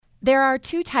There are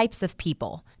two types of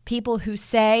people who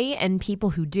say and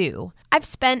people who do. I've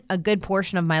spent a good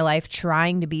portion of my life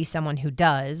trying to be someone who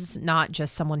does, not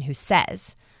just someone who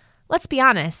says. Let's be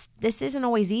honest, this isn't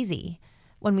always easy.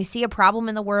 When we see a problem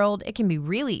in the world, it can be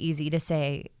really easy to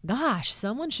say, gosh,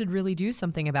 someone should really do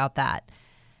something about that.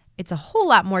 It's a whole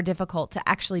lot more difficult to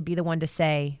actually be the one to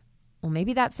say, well,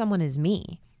 maybe that someone is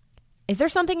me. Is there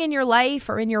something in your life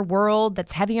or in your world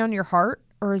that's heavy on your heart?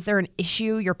 Or is there an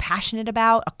issue you're passionate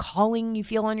about, a calling you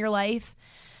feel on your life?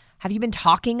 Have you been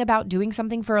talking about doing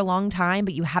something for a long time,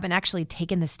 but you haven't actually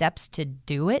taken the steps to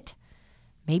do it?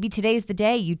 Maybe today's the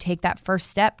day you take that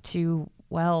first step to,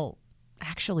 well,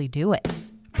 actually do it.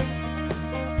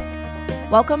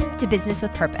 Welcome to Business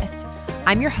with Purpose.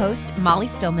 I'm your host, Molly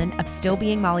Stillman of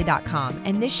StillBeingMolly.com,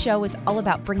 and this show is all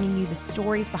about bringing you the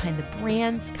stories behind the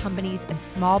brands, companies, and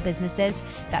small businesses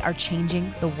that are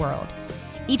changing the world.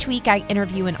 Each week, I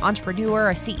interview an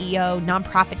entrepreneur, a CEO,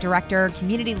 nonprofit director,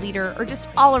 community leader, or just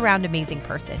all-around amazing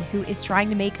person who is trying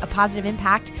to make a positive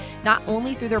impact, not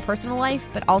only through their personal life,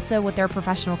 but also with their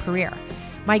professional career.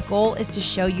 My goal is to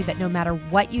show you that no matter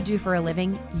what you do for a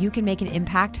living, you can make an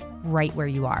impact right where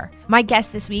you are. My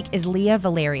guest this week is Leah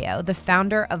Valerio, the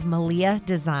founder of Malia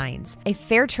Designs, a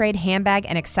fair trade handbag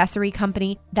and accessory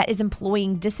company that is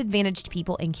employing disadvantaged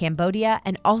people in Cambodia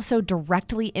and also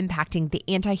directly impacting the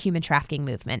anti-human trafficking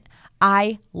movement.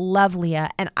 I love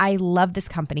Leah and I love this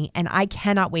company, and I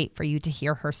cannot wait for you to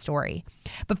hear her story.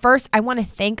 But first, I want to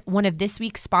thank one of this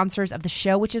week's sponsors of the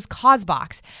show, which is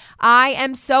CauseBox. I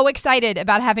am so excited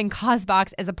about having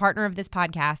CauseBox as a partner of this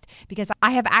podcast because I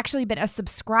have actually been a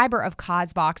subscriber of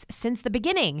CauseBox since the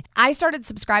beginning. I started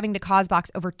subscribing to CauseBox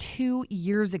over 2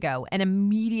 years ago and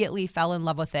immediately fell in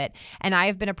love with it, and I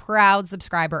have been a proud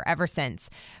subscriber ever since.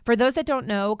 For those that don't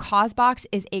know, CauseBox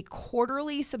is a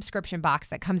quarterly subscription box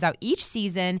that comes out each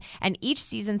season, and each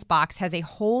season's box has a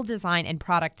whole design and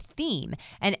product theme,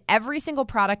 and every single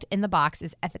product in the box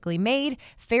is ethically made,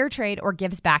 fair trade, or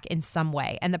gives back in some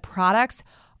way, and the products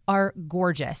are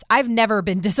gorgeous. I've never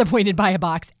been disappointed by a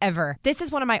box ever. This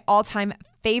is one of my all-time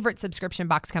favorite subscription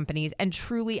box companies, and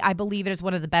truly, I believe it is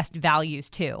one of the best values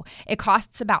too. It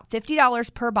costs about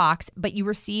 $50 per box, but you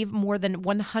receive more than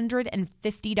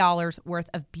 $150 worth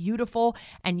of beautiful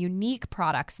and unique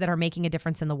products that are making a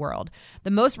difference in the world.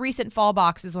 The most recent fall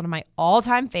box is one of my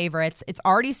all-time favorites. It's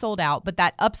already sold out, but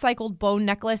that upcycled bone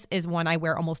necklace is one I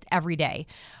wear almost every day.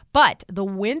 But the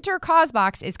winter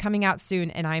CauseBox is coming out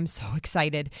soon, and I'm so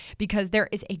excited because there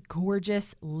is a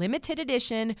gorgeous limited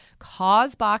edition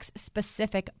CauseBox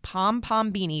specific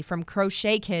pom-pom beanie from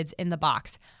Crochet Kids in the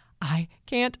box. I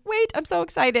can't wait. I'm so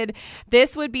excited.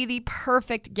 This would be the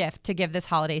perfect gift to give this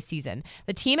holiday season.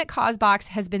 The team at CauseBox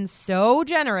has been so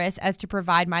generous as to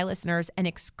provide my listeners an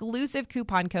exclusive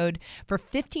coupon code for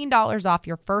 $15 off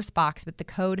your first box with the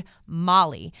code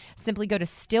MOLLY. Simply go to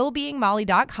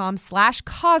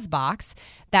stillbeingmolly.com/CauseBox.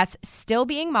 That's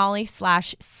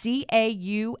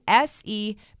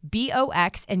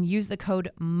stillbeingmolly/CAUSEBOX and use the code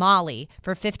MOLLY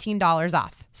for $15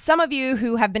 off. Some of you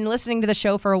who have been listening to the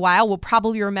show for a while will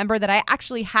probably remember that I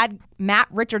actually had Matt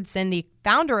Richardson, the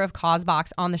founder of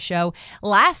CauseBox, on the show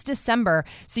last December.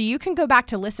 So you can go back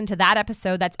to listen to that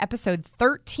episode. That's episode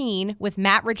 13 with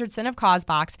Matt Richardson of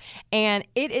CauseBox. And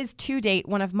it is to date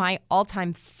one of my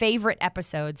all-time favorite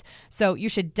episodes. So you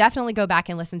should definitely go back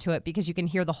and listen to it because you can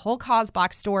hear the whole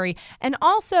CauseBox story and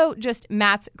also just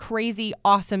Matt's crazy,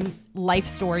 awesome life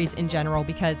stories in general,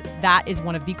 because that is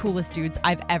one of the coolest dudes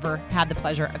I've ever had the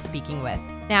pleasure of speaking with.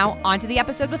 Now, on to the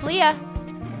episode with Leah.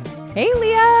 Hey,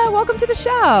 Leah, welcome to the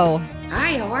show.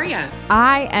 Hi, how are you?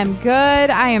 I am good.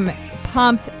 I am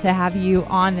pumped to have you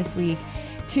on this week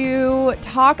to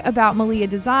talk about Malia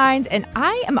Designs. And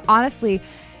I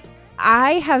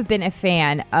have been a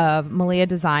fan of Malia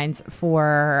Designs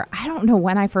for, I don't know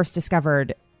when I first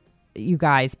discovered you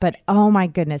guys, but oh my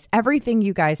goodness, everything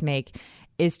you guys make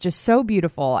is just so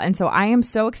beautiful. And so I am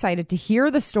so excited to hear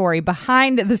the story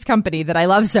behind this company that I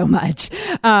love so much.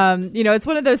 It's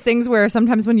one of those things where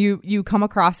sometimes when you come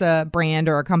across a brand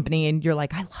or a company and you're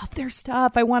like, I love their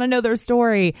stuff, I want to know their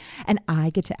story, and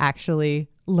I get to actually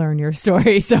learn your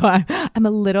story. So I'm a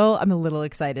little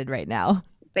excited right now.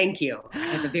 Thank you. I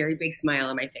have a very big smile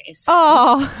on my face.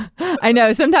 Oh, I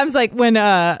know. Sometimes like when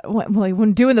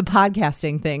doing the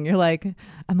podcasting thing, I'm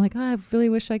like, oh, I really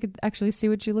wish I could actually see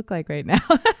what you look like right now.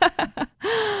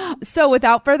 So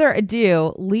without further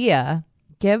ado, Leah,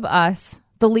 give us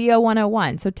the Leah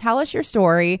 101. So tell us your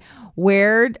story.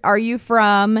 Where are you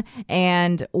from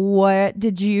and what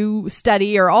did you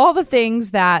study, or all the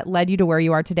things that led you to where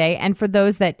you are today? And for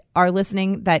those that are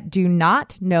listening that do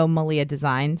not know Malia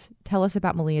Designs, tell us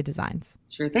about Malia Designs.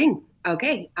 Sure thing.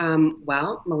 Okay.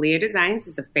 Well, Malia Designs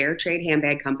is a fair trade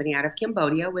handbag company out of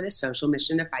Cambodia with a social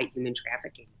mission to fight human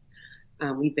trafficking.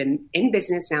 We've been in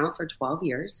business now for 12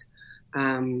 years.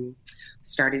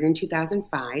 Started in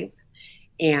 2005,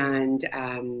 and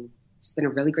it's been a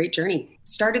really great journey.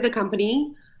 Started the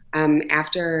company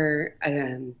after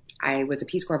I was a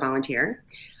Peace Corps volunteer,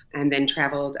 and then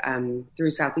traveled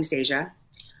through Southeast Asia,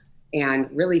 and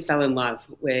really fell in love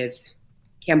with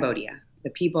Cambodia,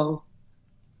 the people,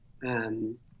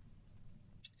 the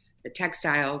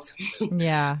textiles,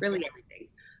 Yeah. really everything.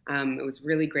 It was a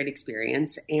really great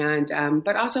experience, and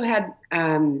but also had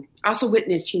also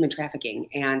witnessed human trafficking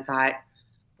and thought,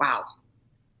 wow,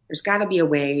 there's got to be a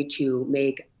way to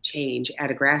make change at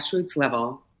a grassroots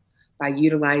level by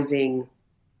utilizing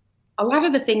a lot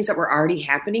of the things that were already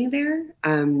happening there.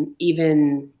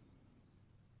 Even,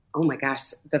 oh my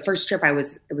gosh, the first trip it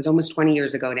was almost 20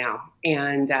 years ago now,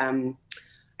 and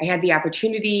I had the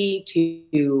opportunity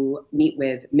to meet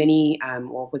with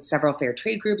with several fair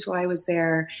trade groups while I was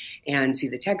there and see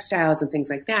the textiles and things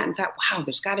like that, and thought, wow,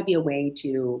 there's got to be a way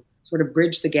to sort of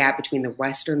bridge the gap between the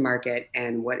Western market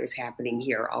and what is happening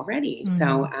here already. Mm-hmm.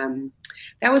 So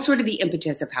that was sort of the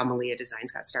impetus of how Malia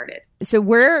Designs got started. So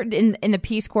where in the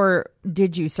Peace Corps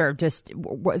did you serve? Just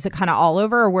was it kind of all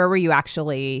over, or where were you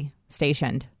actually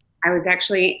stationed? I was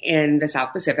actually in the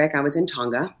South Pacific. I was in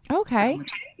Tonga. Okay.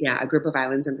 A group of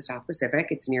islands in the South Pacific.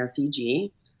 It's near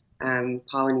Fiji,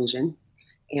 Polynesian.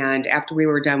 And after we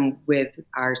were done with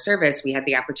our service, we had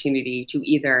the opportunity to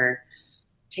either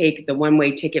take the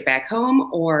one-way ticket back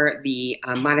home or the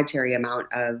monetary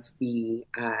amount of the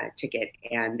ticket.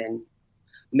 And then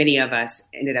many of us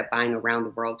ended up buying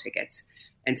around-the-world tickets.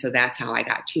 And so that's how I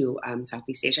got to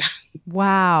Southeast Asia.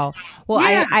 Wow. Well,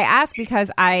 yeah. I ask because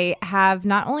I have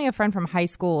not only a friend from high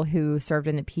school who served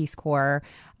in the Peace Corps,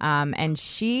 and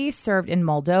she served in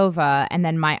Moldova. And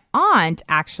then my aunt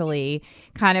actually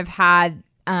kind of had,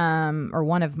 or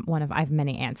one of I have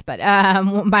many aunts, but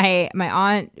my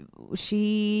aunt,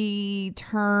 she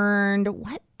turned,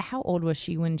 how old was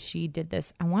she when she did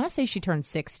this? I want to say she turned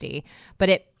 60, but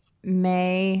it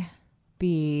may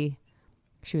be,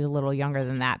 she was a little younger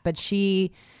than that, but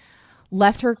she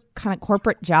left her kind of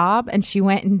corporate job and she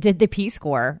went and did the Peace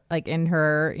Corps, like in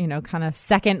her, kind of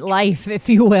second life, if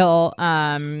you will.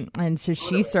 And so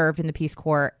she served in the Peace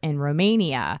Corps in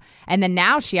Romania. And then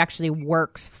now she actually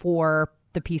works for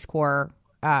the Peace Corps,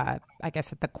 I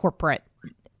guess at the corporate,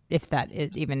 if that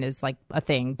even is like a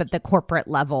thing, but the corporate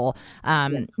level,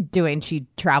 she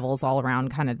travels all around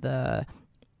kind of the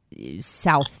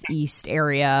Southeast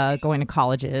area, going to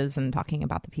colleges and talking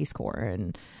about the Peace Corps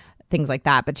and things like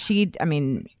that. But she,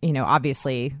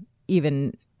 obviously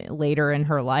even later in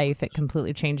her life, it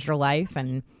completely changed her life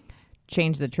and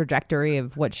changed the trajectory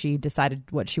of what she decided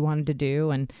what she wanted to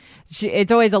do. And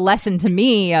it's always a lesson to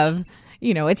me of,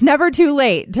 it's never too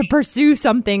late to pursue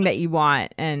something that you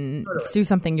want and pursue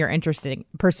something you're interested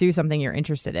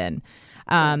in.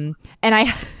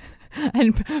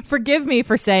 And forgive me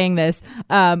for saying this,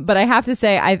 but I have to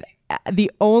say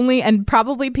and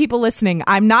probably people listening,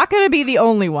 I'm not going to be the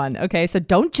only one. Okay. So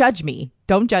don't judge me.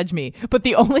 But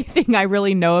the only thing I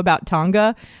really know about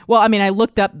Tonga, I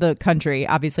looked up the country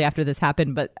obviously after this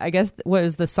happened, but I guess it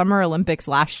was the Summer Olympics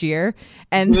last year.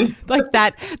 And like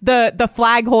that, the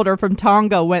flag holder from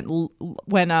Tonga went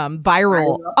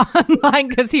viral online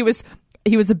because he was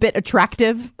a bit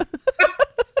attractive.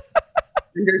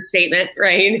 Understatement,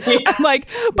 right? Yeah.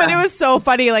 But it was so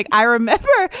funny. Like I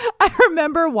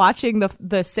remember watching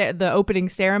the opening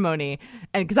ceremony,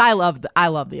 and because I love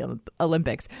the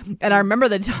Olympics, and I remember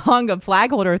the Tonga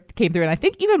flag holder came through, and I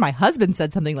think even my husband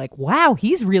said something like, "Wow,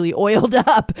 he's really oiled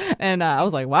up," and I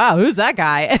was like, "Wow, who's that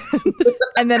guy?"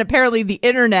 And then apparently the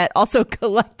internet also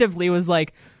collectively was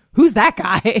like, who's that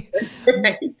guy?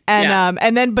 Right.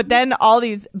 And but then all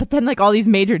these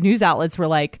major news outlets were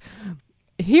like,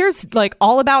 here's like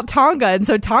all about Tonga. And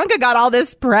so Tonga got all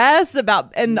this press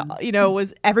about, and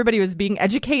everybody was being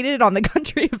educated on the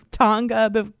country of Tonga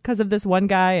because of this one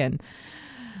guy. And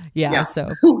so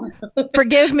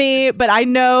forgive me, but I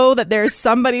know that there's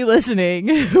somebody listening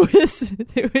who is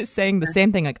saying the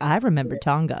same thing. Like, I remember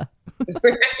Tonga.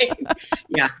 Right.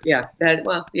 Yeah.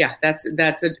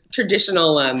 That's a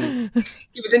traditional,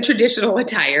 he was in traditional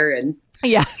attire, and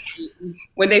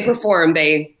when they perform,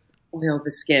 they oil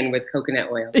the skin with coconut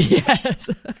oil. Yes.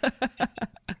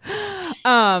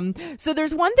 So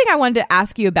there's one thing I wanted to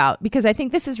ask you about, because I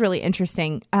think this is really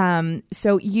interesting.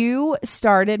 So you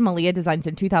started Malia Designs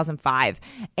in 2005,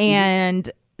 and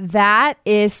that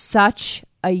is such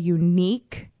a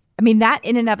unique, that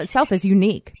in and of itself is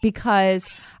unique, because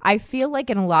I feel like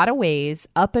in a lot of ways,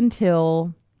 up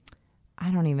until I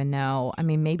don't even know. I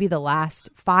mean, maybe the last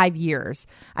 5 years,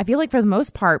 I feel like for the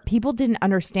most part, people didn't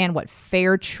understand what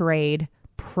fair trade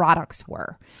products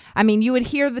were. I mean, you would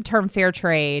hear the term fair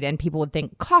trade and people would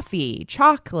think coffee,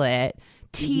 chocolate,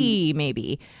 tea,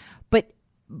 maybe.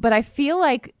 But I feel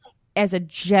like as a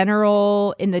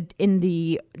general, in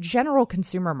the general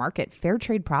consumer market, fair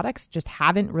trade products just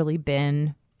haven't really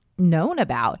been known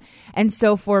about. And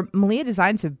so for Melia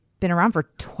Designs, who've been around for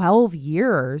 12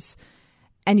 years,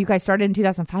 and you guys started in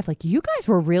 2005, like you guys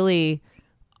were really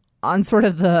on sort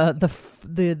of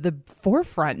the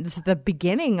forefront. This is the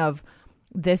beginning of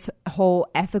this whole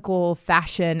ethical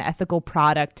fashion, ethical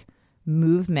product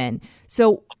movement.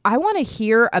 So I want to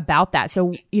hear about that.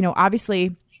 So,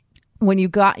 obviously when you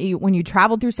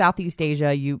traveled through Southeast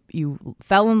Asia, you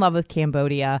fell in love with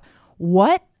Cambodia.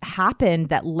 What happened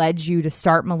that led you to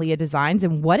start Melia Designs,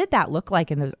 and what did that look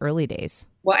like in those early days?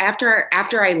 Well, after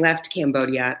I left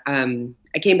Cambodia,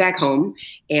 I came back home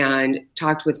and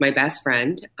talked with my best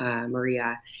friend,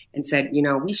 Maria, and said,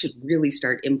 we should really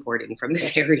start importing from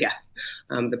this area.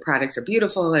 The products are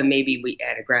beautiful, and maybe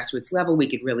at a grassroots level, we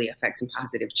could really affect some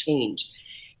positive change.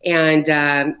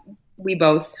 And we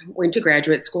both went to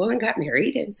graduate school and got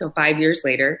married. And so 5 years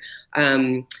later,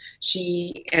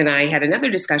 she and I had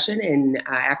another discussion, and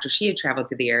after she had traveled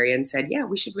to the area, and said, yeah,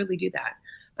 we should really do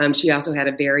that. She also had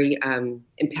a very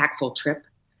impactful trip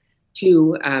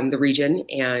to the region,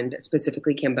 and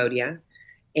specifically Cambodia.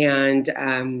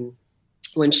 And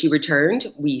when she returned,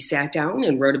 we sat down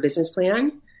and wrote a business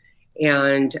plan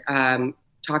and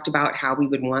talked about how we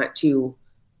would want to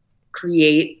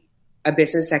create a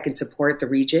business that can support the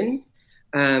region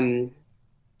in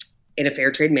a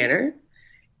fair trade manner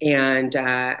and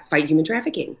fight human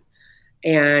trafficking.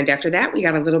 And after that, we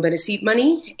got a little bit of seed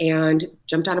money and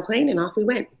jumped on a plane and off we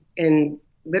went, and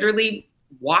literally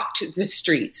walked the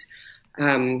streets,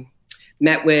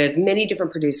 met with many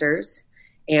different producers,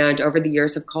 and over the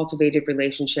years have cultivated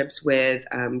relationships with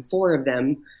 4 of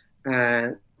them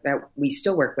that we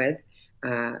still work with,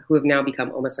 who have now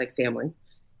become almost like family.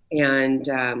 And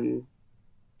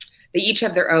they each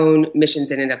have their own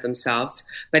missions in and of themselves.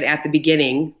 But at the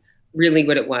beginning, really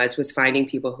what it was finding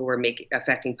people who were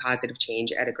affecting positive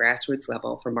change at a grassroots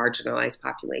level for marginalized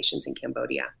populations in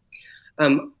Cambodia.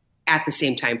 At the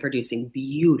same time, producing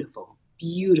beautiful,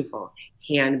 beautiful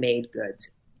handmade goods.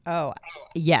 Oh,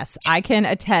 yes. I can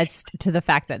attest to the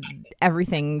fact that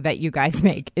everything that you guys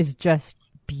make is just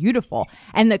beautiful.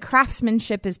 And the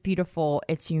craftsmanship is beautiful.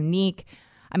 It's unique.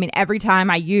 I mean, every time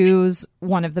I use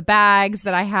one of the bags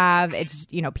that I have, it's,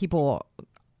 people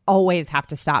always have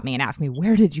to stop me and ask me,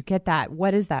 where did you get that?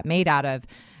 What is that made out of?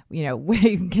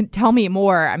 Can tell me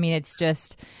more. I mean, it's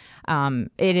just,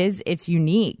 it's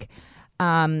unique.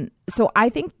 So I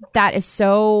think that is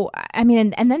so, I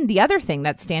mean, and then the other thing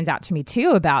that stands out to me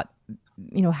too about,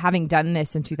 having done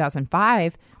this in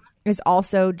 2005 is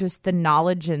also just the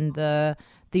knowledge and the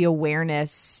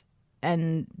awareness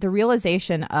and the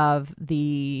realization of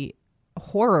the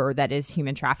horror that is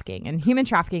human trafficking. And human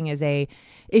trafficking is a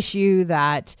issue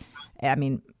that, I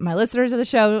mean, my listeners of the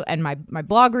show and my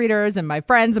blog readers and my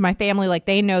friends and my family, like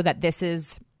they know that this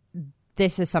is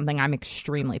something I'm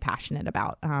extremely passionate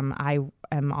about. I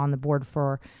am on the board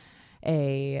for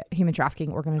a human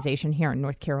trafficking organization here in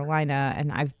North Carolina,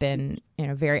 and I've been,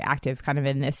 very active kind of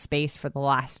in this space for the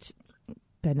last,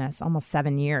 almost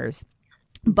 7 years.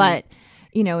 But,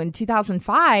 in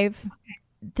 2005,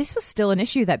 this was still an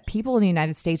issue that people in the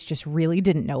United States just really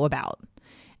didn't know about.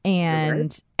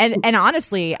 And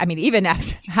honestly, I mean, even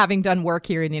after having done work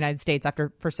here in the United States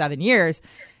for 7 years,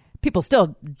 people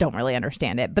still don't really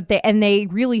understand it. But they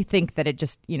really think that it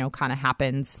just, kind of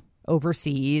happens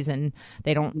overseas, and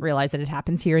they don't realize that it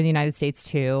happens here in the United States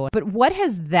too. But what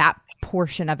has that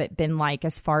portion of it been like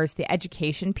as far as the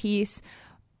education piece?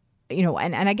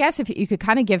 And I guess if you could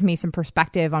kind of give me some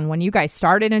perspective on when you guys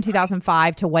started in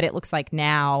 2005 to what it looks like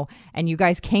now, and you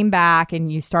guys came back and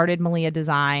you started Melia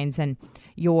Designs, and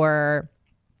you're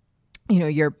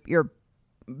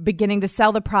beginning to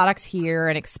sell the products here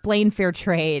and explain fair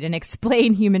trade and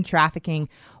explain human trafficking.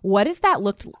 What did that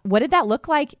look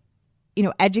like,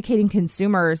 educating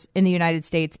consumers in the United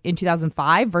States in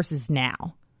 2005 versus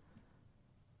now?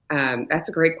 That's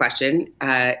a great question.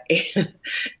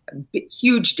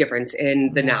 Huge difference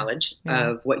in the knowledge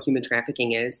of what human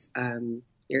trafficking is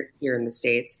here in the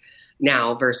States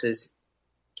now versus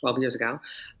 12 years ago.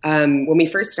 When we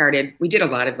first started, we did a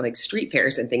lot of like street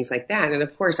fairs and things like that. And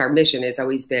of course, our mission has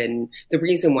always been the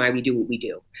reason why we do what we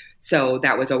do. So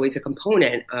that was always a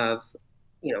component of,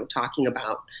 talking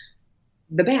about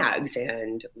the bags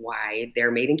and why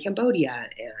they're made in Cambodia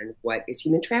and what is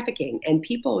human trafficking. And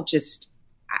people just,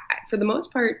 for the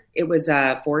most part, it was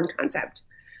a foreign concept,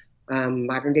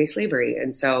 modern day slavery.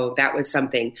 And so that was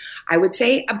something I would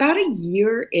say about a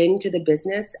year into the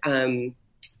business,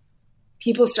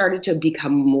 people started to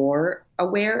become more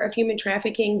aware of human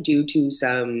trafficking due to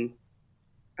some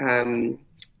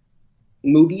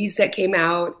movies that came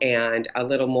out, and a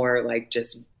little more like,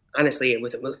 just honestly, it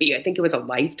was a movie. I think it was a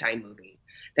Lifetime movie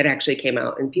that actually came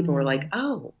out, and people were like,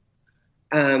 oh.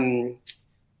 And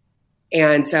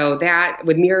so that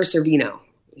with Mira Sorvino,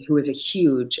 who is a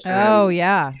huge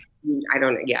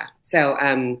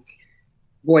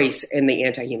voice in the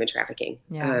anti-human trafficking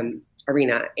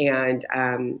arena.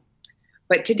 And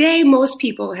but today, most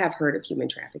people have heard of human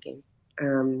trafficking.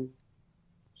 There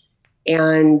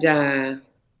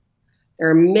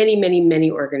are many, many,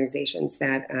 many organizations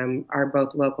that are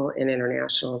both local and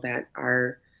international that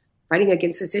are fighting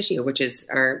against this issue, which is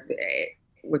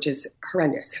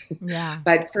horrendous. Yeah.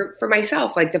 But for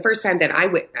myself, like the first time that I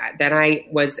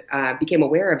became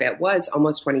aware of it was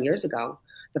almost 20 years ago.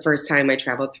 The first time I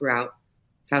traveled throughout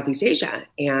Southeast Asia,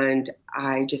 and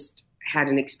I just had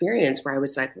an experience where I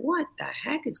was like, "What the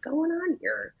heck is going on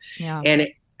here?" Yeah.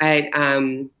 And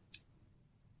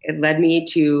it led me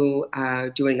to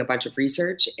doing a bunch of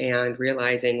research and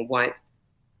realizing what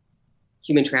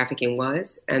human trafficking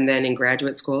was. And then in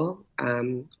graduate school,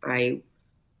 I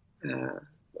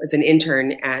was an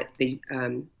intern at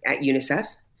UNICEF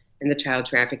in the child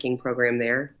trafficking program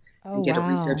there. Oh, did wow.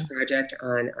 a research project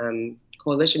on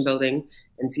coalition building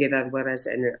in Ciudad Juarez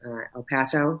and El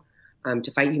Paso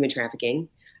to fight human trafficking.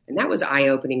 And that was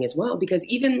eye-opening as well, because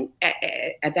even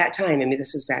at that time, I mean,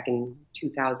 this was back in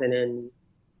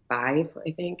 2005,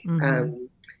 I think. Mm-hmm.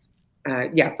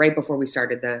 Right before we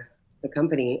started the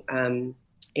company.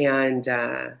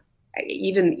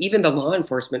 Even the law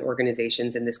enforcement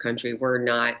organizations in this country were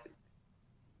not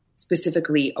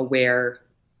specifically aware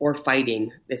or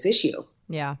fighting this issue.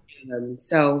 Yeah.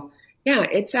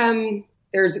 It's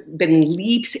there's been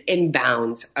leaps and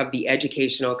bounds of the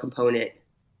educational component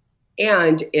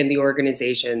and in the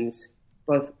organizations,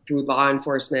 both through law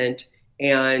enforcement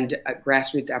and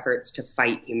grassroots efforts to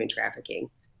fight human trafficking.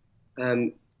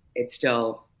 It's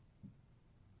still,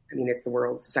 it's the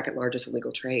world's second largest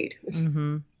illegal trade.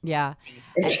 Mm-hmm. Yeah.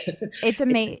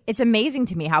 It's amazing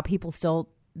to me how people still,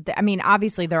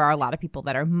 obviously there are a lot of people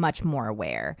that are much more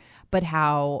aware, but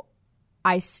how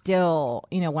I still,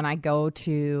 when I go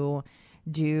to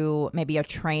do maybe a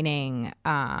training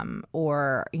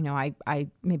or, I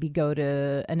maybe go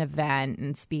to an event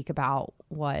and speak about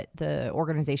what the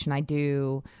organization I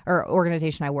do or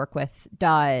organization I work with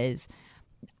does.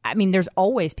 There's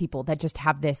always people that just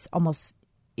have this almost,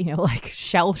 like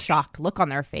shell-shocked look on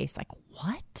their face, like,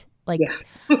 what? Like, yeah.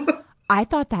 I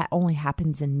thought that only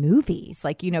happens in movies.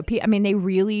 Like, they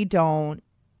really don't,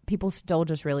 people still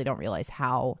just really don't realize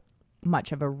how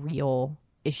much of a real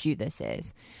issue this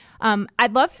is.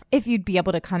 I'd love if you'd be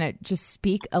able to kind of just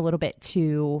speak a little bit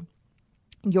to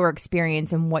your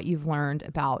experience and what you've learned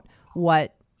about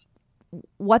what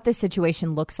the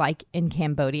situation looks like in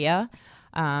Cambodia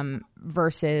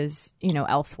versus,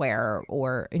 elsewhere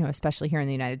or, especially here in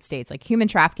the United States. Like human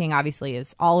trafficking obviously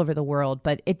is all over the world,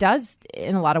 but it does,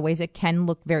 in a lot of ways, it can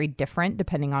look very different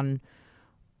depending on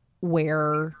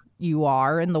where you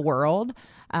are in the world.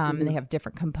 And they have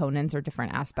different components or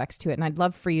different aspects to it. And I'd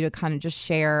love for you to kind of just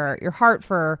share your heart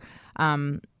for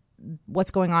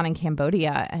what's going on in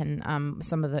Cambodia and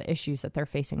some of the issues that they're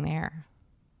facing there.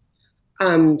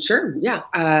 Sure. Yeah.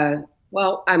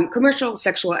 Commercial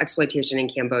sexual exploitation in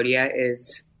Cambodia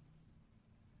is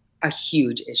a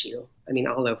huge issue.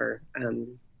 All over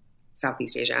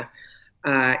Southeast Asia.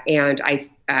 And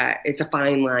it's a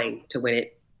fine line to when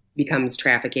it becomes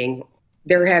trafficking.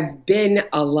 There have been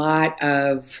a lot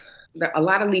of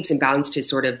leaps and bounds to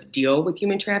sort of deal with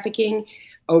human trafficking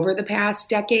over the past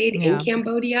decade in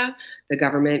Cambodia. The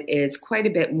government is quite a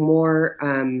bit more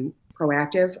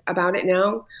proactive about it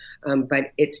now,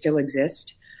 but it still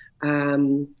exists.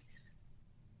 When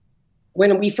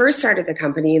we first started the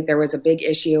company, there was a big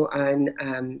issue on.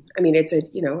 It's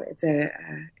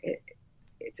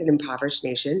an impoverished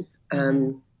nation,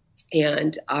 and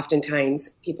oftentimes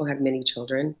people have many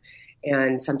children.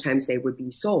 And sometimes they would be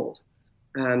sold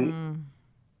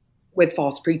with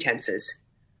false pretenses,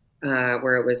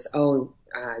 where it was,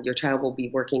 your child will be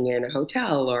working in a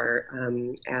hotel or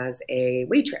as a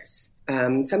waitress.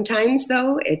 Sometimes,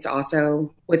 though, it's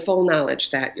also with full knowledge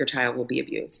that your child will be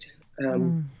abused.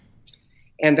 And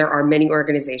there are many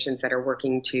organizations that are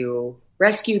working to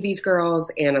rescue these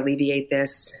girls and alleviate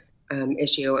this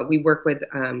issue. And we work with...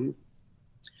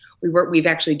 We've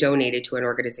actually donated to an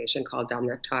organization called Dom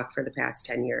Nak Talk for the past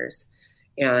 10 years.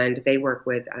 And they work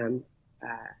with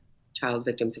child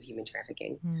victims of human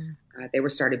trafficking. They were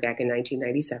started back in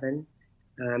 1997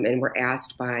 and were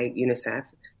asked by UNICEF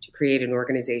to create an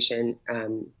organization,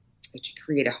 to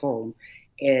create a home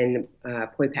in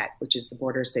Poi Phet, which is the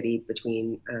border city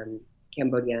between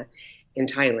Cambodia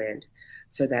and Thailand,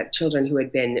 so that children who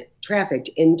had been trafficked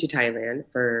into Thailand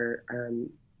for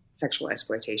sexual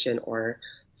exploitation or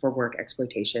for work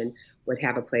exploitation would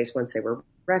have a place once they were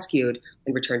rescued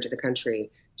and returned to the country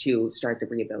to start the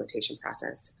rehabilitation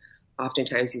process.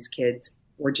 Oftentimes these kids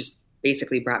were just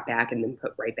basically brought back and then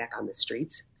put right back on the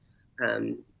streets.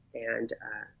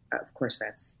 Of course,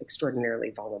 that's extraordinarily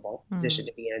vulnerable position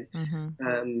to be in.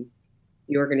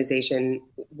 The organization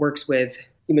works with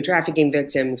human trafficking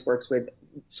victims, works with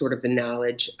sort of the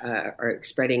knowledge or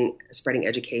spreading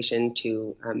education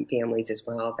to families as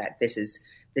well, that this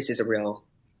is a real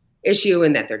issue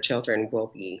and that their children will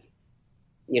be,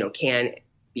 can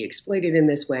be exploited in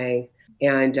this way.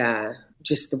 And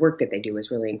just the work that they do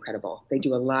is really incredible. They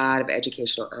do a lot of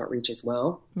educational outreach as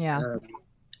well. Yeah.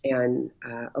 And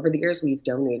over the years, we've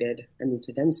donated,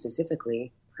 to them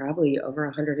specifically, probably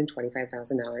over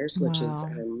 $125,000, which is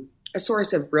a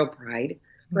source of real pride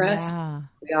for us.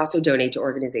 We also donate to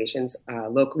organizations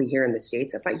locally here in the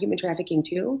States that fight human trafficking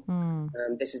too.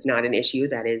 This is not an issue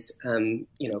that is,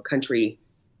 country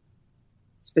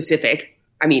specific.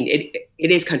 I mean,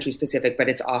 it is country specific, but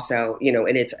it's also,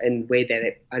 and it's in the way that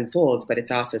it unfolds, but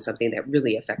it's also something that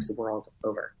really affects the world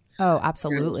over. Oh,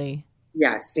 absolutely.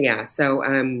 Yes. Yeah. So,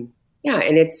 and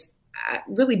it's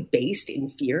really based in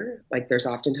fear. Like there's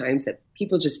oftentimes that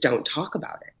people just don't talk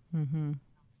about it.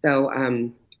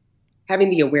 So, having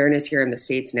the awareness here in the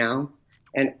States now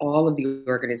and all of the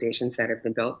organizations that have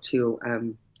been built to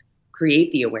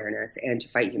create the awareness and to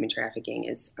fight human trafficking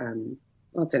is,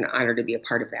 it's an honor to be a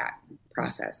part of that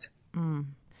process.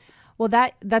 Well,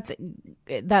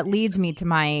 that leads me to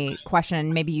my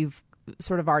question. Maybe you've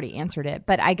sort of already answered it,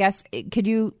 but I guess could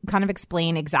you kind of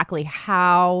explain exactly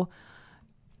how,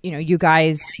 you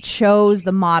guys chose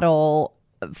the model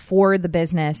for the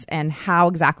business and how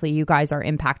exactly you guys are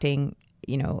impacting,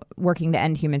 working to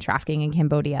end human trafficking in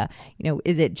Cambodia?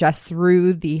 Is it just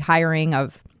through the hiring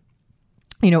of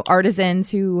artisans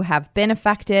who have been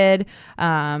affected?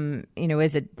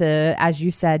 Is it as you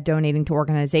said, donating to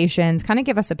organizations? Kind of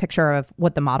give us a picture of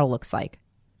what the model looks like.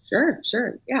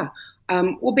 Sure. Yeah.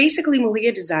 Well, basically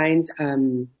Malia Designs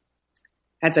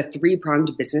has a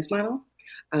 3-pronged business model.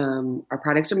 Our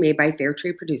products are made by fair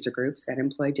trade producer groups that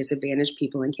employ disadvantaged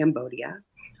people in Cambodia.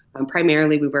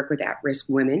 Primarily, we work with at-risk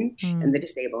women and the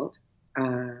disabled.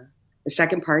 The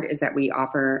second part is that we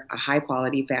offer a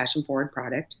high-quality, fashion-forward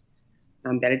product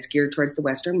that it's geared towards the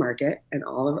Western market, and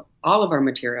all of our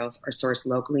materials are sourced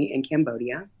locally in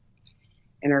Cambodia.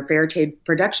 And our fair trade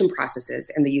production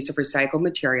processes and the use of recycled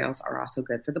materials are also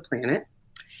good for the planet.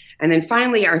 And then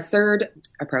finally, our third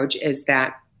approach is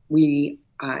that we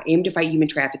aim to fight human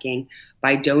trafficking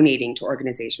by donating to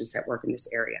organizations that work in this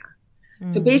area.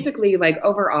 So basically,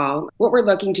 overall, what we're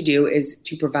looking to do is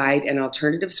to provide an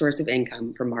alternative source of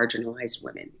income for marginalized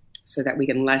women so that we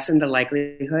can lessen the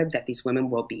likelihood that these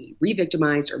women will be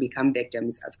re-victimized or become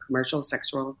victims of commercial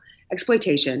sexual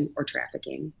exploitation or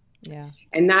trafficking. Yeah.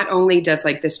 And not only does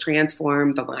this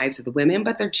transform the lives of the women,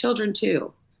 but their children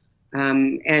too.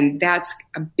 And that's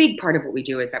a big part of what we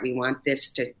do, is that we want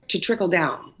this to trickle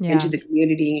down into the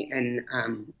community and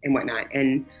whatnot.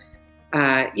 And,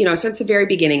 since the very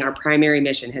beginning, our primary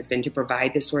mission has been to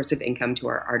provide this source of income to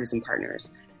our artisan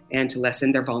partners and to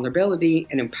lessen their vulnerability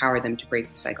and empower them to break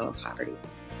the cycle of poverty.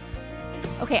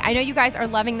 Okay, I know you guys are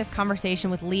loving this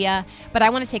conversation with Leah, but I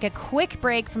want to take a quick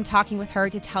break from talking with her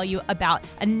to tell you about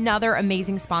another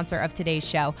amazing sponsor of today's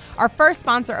show. Our first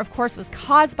sponsor, of course, was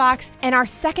CauseBox, and our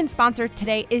second sponsor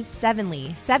today is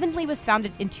Sevenly. Sevenly was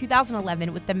founded in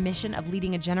 2011 with the mission of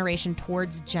leading a generation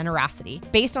towards generosity.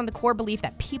 Based on the core belief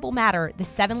that people matter, the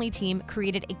Sevenly team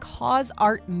created a cause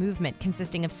art movement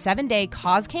consisting of 7-day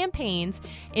cause campaigns,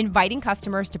 inviting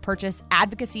customers to purchase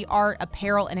advocacy art,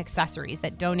 apparel, and accessories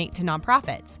that donate to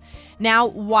nonprofits. Now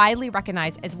widely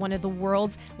recognized as one of the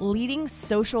world's leading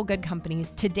social good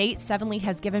companies, to date, Sevenly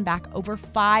has given back over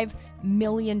 $5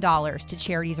 million to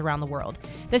charities around the world.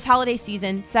 This holiday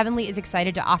season, Sevenly is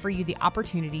excited to offer you the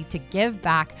opportunity to give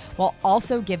back while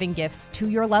also giving gifts to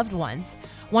your loved ones.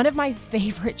 One of my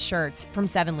favorite shirts from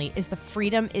Sevenly is the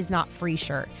Freedom is Not Free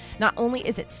shirt. Not only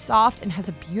is it soft and has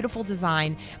a beautiful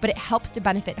design, but it helps to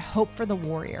benefit Hope for the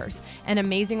Warriors, an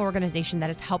amazing organization that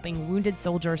is helping wounded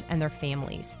soldiers and their families.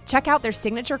 families. Check out their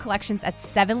signature collections at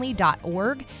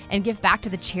sevenly.org and give back to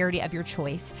the charity of your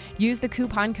choice. Use the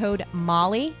coupon code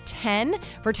MOLLY10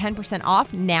 for 10%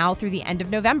 off now through the end of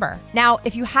November. Now,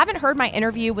 if you haven't heard my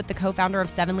interview with the co-founder of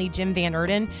Sevenly, Jim Van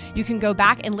Erden, you can go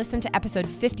back and listen to episode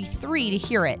 53 to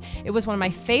hear it. It was one of my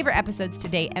favorite episodes to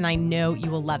date, and I know you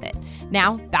will love it.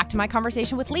 Now, back to my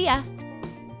conversation with Leah.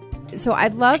 So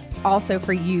I'd love also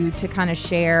for you to kind of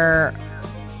share,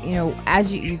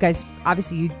 as you guys,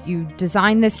 obviously you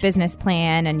designed this business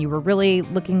plan and you were really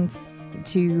looking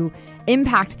to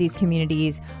impact these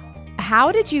communities.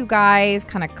 How did you guys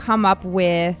kind of come up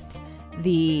with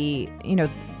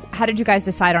how did you guys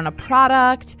decide on a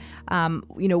product?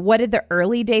 What did the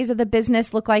early days of the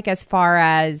business look like as far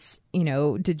as,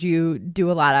 did you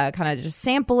do a lot of kind of just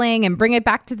sampling and bring it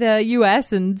back to the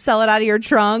US and sell it out of your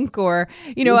trunk? Or,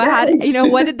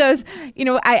 what did those,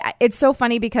 it's so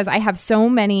funny because I have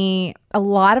a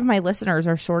lot of my listeners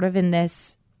are sort of in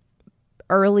this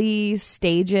early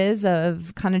stages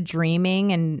of kind of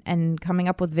dreaming and coming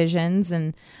up with visions.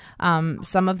 And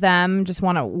some of them just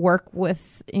want to work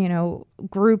with,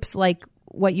 groups like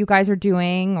what you guys are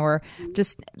doing or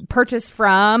just purchase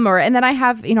from, and then I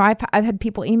have, I've had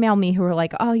people email me who are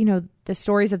like, oh, the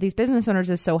stories of these business owners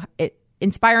is so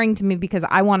inspiring to me because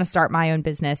I want to start my own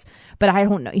business, but I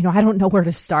don't know, I don't know where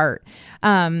to start.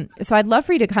 So I'd love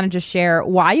for you to kind of just share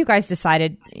why you guys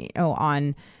decided,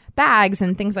 on bags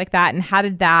and things like that. And how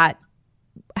did that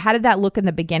look in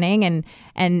the beginning?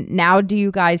 And now do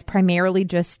you guys primarily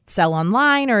just sell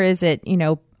online, or is it,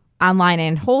 online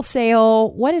and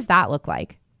wholesale? What does that look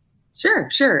like? Sure.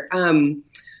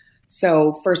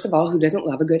 So first of all, who doesn't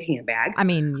love a good handbag? I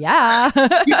mean, yeah.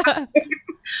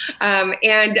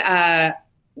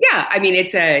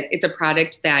 It's a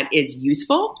product that is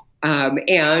useful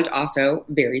and also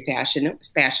very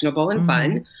fashionable and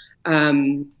fun.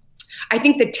 I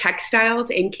think the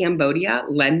textiles in Cambodia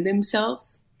lend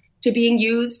themselves to being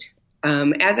used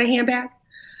as a handbag.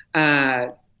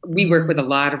 We work with a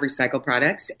lot of recycled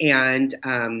products, and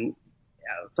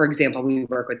for example, we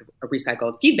work with a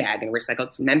recycled feed bag and a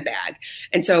recycled cement bag.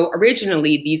 And so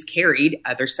originally these carried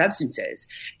other substances,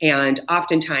 and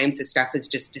oftentimes the stuff is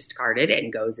just discarded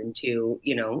and goes into,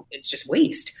 it's just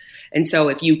waste. And so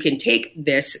if you can take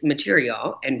this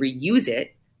material and reuse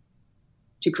it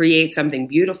to create something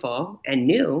beautiful and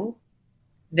new,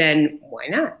 then why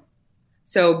not?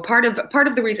 So part of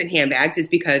the reason handbags is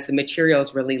because the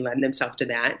materials really lend themselves to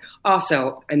that.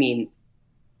 Also, the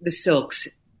silks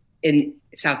in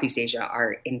Southeast Asia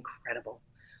are incredible.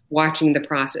 Watching the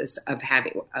process of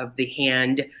the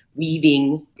hand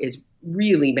weaving is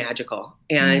really magical.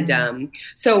 And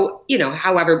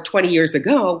however, 20 years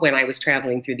ago when I was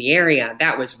traveling through the area,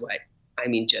 that was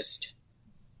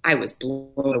I was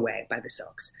blown away by the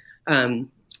silks.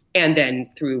 And then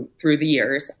through the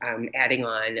years, adding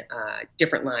on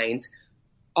different lines,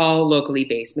 all locally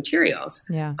based materials.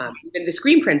 Yeah. Even the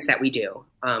screen prints that we do,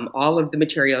 all of the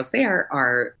materials there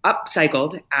are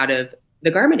upcycled out of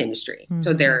the garment industry. Mm-hmm.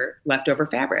 So they're leftover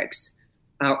fabrics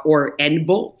or end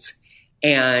bolts.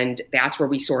 And that's where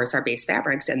we source our base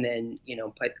fabrics and then,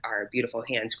 put our beautiful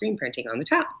hand screen printing on the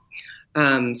top.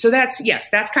 So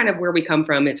that's kind of where we come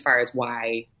from as far as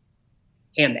why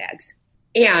handbags.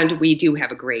 And we do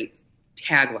have a great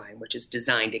tagline, which is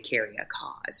designed to carry a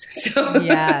cause. So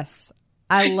yes,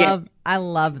 I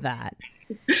love that.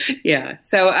 Yeah.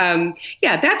 So,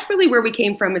 that's really where we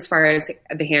came from as far as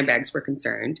the handbags were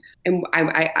concerned. And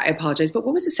I apologize, but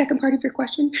what was the second part of your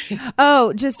question?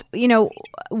 Oh, just,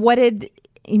 what did,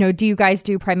 do you guys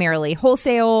do primarily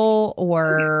wholesale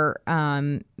or,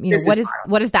 what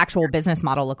does the actual business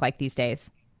model look like these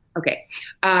days? Okay.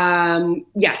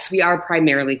 Yes, we are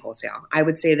primarily wholesale. I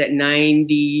would say that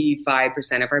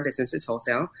 95% of our business is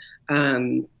wholesale.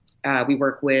 We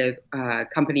work with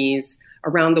companies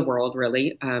around the world,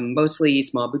 really, mostly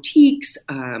small boutiques,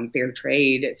 fair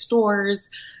trade stores,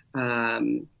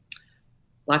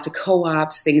 lots of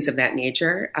co-ops, things of that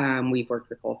nature. We've worked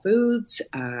with Whole Foods.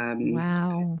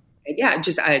 Wow. Yeah,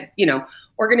 just,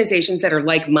 organizations that are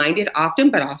like-minded often,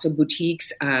 but also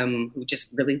boutiques who just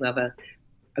really love a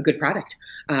good product.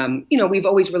 We've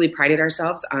always really prided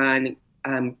ourselves on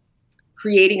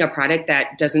creating a product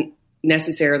that doesn't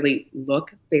necessarily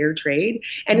look fair trade.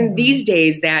 And in these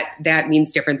days, that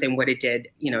means different than what it did,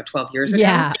 12 years ago.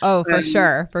 Yeah. Oh, for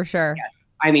sure.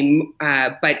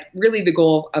 Yeah. But really the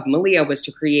goal of Malia was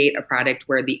to create a product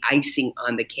where the icing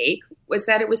on the cake was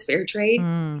that it was fair trade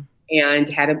and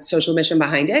had a social mission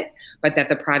behind it, but that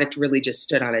the product really just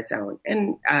stood on its own.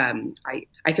 And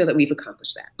I feel that we've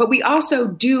accomplished that. But we also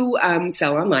do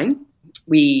sell online.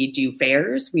 We do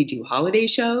fairs. We do holiday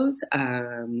shows.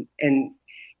 And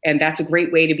And that's a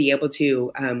great way to be able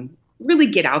to really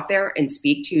get out there and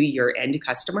speak to your end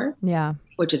customer. Yeah.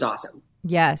 Which is awesome.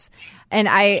 Yes. And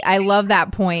I love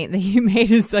that point that you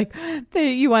made, is like that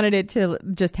you wanted it to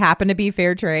just happen to be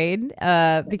fair trade,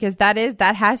 because that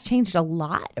has changed a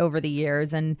lot over the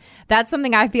years. And that's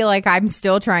something I feel like I'm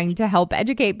still trying to help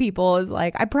educate people, is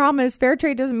like, I promise fair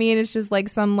trade doesn't mean it's just like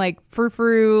some like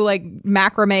frou-frou like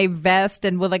macrame vest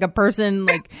and with like a person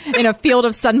like in a field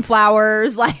of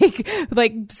sunflowers, like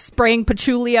spraying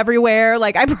patchouli everywhere.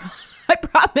 Like I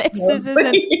promise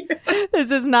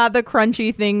this is not the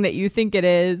crunchy thing that you think it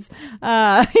is.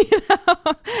 And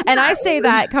I say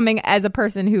that coming as a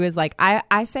person who is like,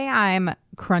 I say I'm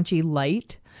crunchy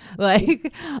light.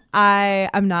 Like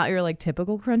I'm not your like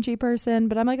typical crunchy person,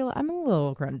 but I'm a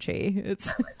little crunchy.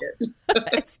 It's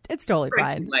totally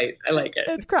fine. Light. I like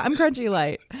it. I'm crunchy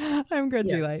light.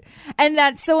 Light. And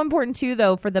that's so important too,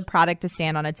 though, for the product to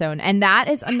stand on its own. And that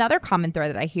is another common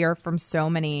thread that I hear from so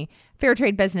many fair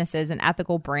trade businesses and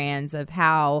ethical brands, of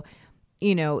how,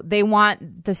 they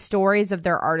want the stories of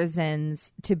their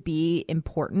artisans to be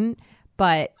important,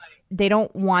 but they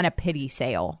don't want a pity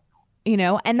sale.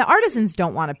 And the artisans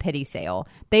don't want a pity sale.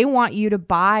 They want you to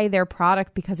buy their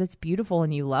product because it's beautiful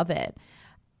and you love it.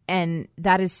 And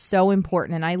that is so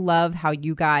important. And I love how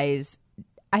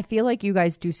I feel like you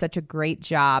guys do such a great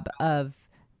job of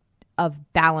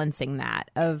balancing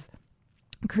that, of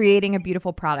creating a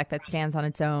beautiful product that stands on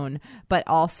its own, but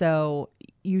also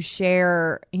you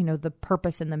share, the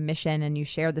purpose and the mission, and you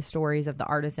share the stories of the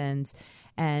artisans,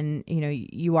 and,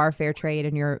 you are fair trade,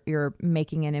 and you're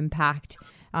making an impact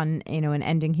on, and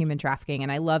ending human trafficking.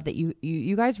 And I love that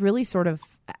you guys really sort of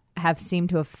have seemed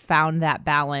to have found that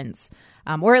balance.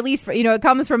 Or at least, it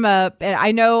comes from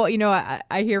I know,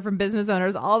 I hear from business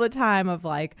owners all the time of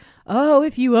like, oh,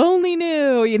 if you only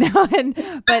knew,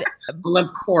 but well,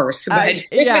 of course, but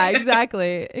yeah,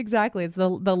 exactly. It's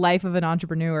the life of an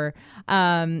entrepreneur.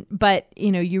 But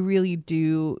you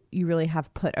really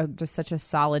have put just such a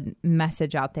solid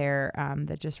message out there,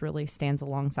 that just really stands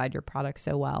alongside your product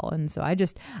so well. And so I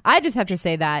just have to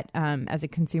say that, as a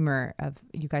consumer,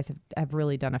 you guys have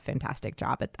really done a fantastic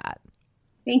job at that.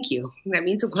 Thank you. That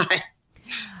means a lot. It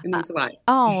means a lot.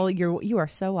 Oh, you are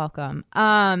so welcome.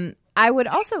 I'd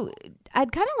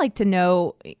kind of like to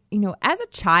know, as a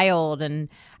child and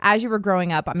as you were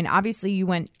growing up, I mean, obviously you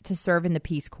went to serve in the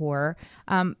Peace Corps,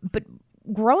 but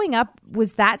growing up,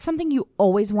 was that something you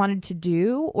always wanted to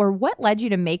do, or what led you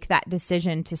to make that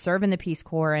decision to serve in the Peace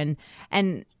Corps,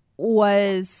 and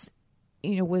was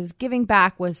giving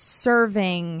back, was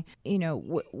serving,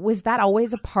 was that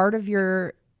always a part of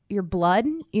your blood?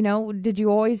 Did you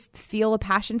always feel a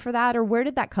passion for that, or where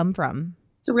did that come from?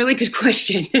 It's a really good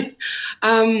question.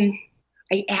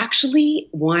 I actually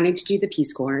wanted to do the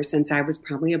Peace Corps since I was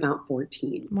probably about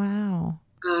 14. Wow.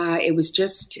 It was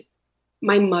just,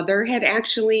 my mother had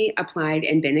actually applied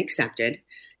and been accepted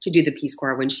to do the Peace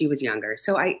Corps when she was younger.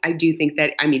 So I do think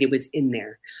that, it was in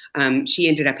there. She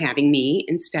ended up having me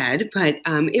instead, but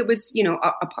it was,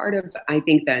 a part of, I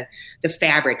think, the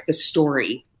fabric, the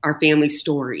story, our family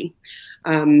story.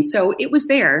 So it was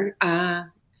there.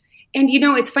 And,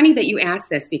 it's funny that you asked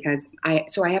this, because I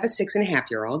have a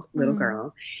 6.5-year-old little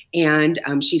girl, and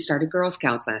she started Girl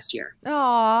Scouts last year.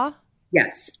 Aww.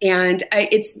 Yes. And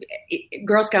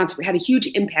Girl Scouts had a huge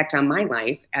impact on my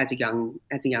life as a young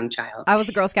child. I was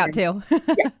a Girl Scout too.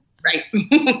 Yeah, right.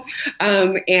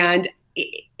 And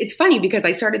it's funny because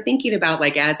I started thinking about,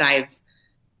 like, as I've,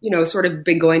 sort of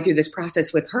been going through this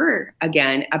process with her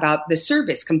again, about the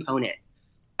service component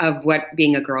of what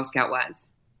being a Girl Scout was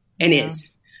and is.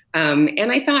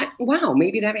 And I thought, wow,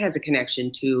 maybe that has a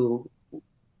connection to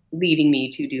leading me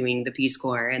to doing the Peace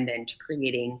Corps, and then to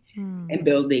creating and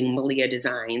building Malia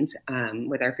Designs,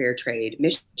 with our fair trade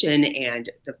mission and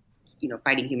the,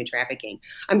 fighting human trafficking.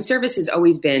 Service has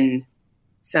always been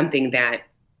something that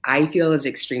I feel is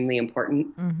extremely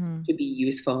important, to be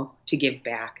useful, to give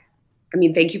back.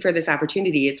 Thank you for this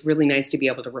opportunity. It's really nice to be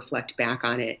able to reflect back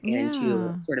on it and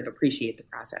to sort of appreciate the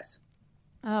process.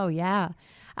 Oh, yeah.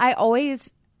 I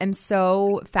always am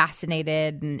so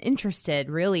fascinated and interested,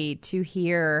 really, to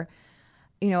hear,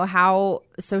 how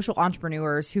social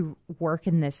entrepreneurs who work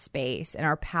in this space and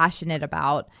are passionate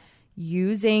about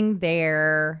using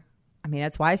their,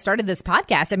 that's why I started this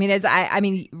podcast.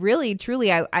 Really,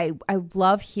 truly, I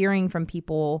love hearing from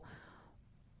people.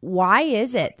 Why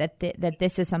is it that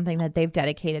this is something that they've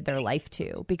dedicated their life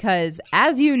to? Because,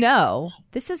 as you know,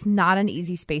 this is not an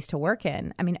easy space to work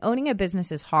in. Owning a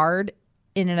business is hard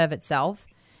in and of itself.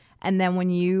 And then when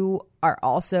you are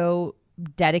also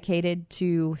dedicated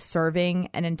to serving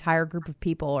an entire group of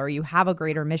people, or you have a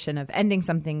greater mission of ending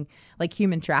something like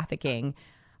human trafficking,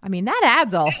 I mean, that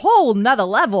adds a whole nother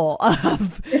level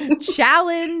of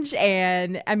challenge.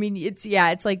 And I mean, it's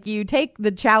like you take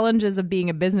the challenges of being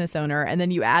a business owner and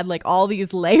then you add like all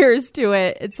these layers to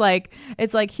it. It's like,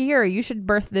 here, you should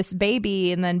birth this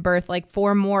baby and then birth like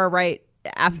 4 more right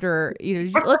after,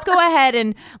 let's go ahead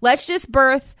and let's just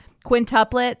birth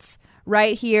quintuplets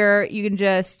right here. You can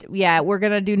just, we're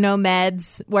going to do no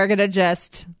meds. We're going to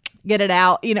just get it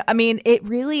out. I mean, it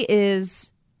really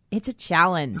is. It's a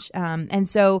challenge. And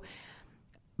so,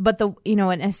 but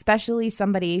and especially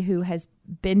somebody who has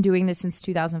been doing this since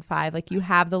 2005, like you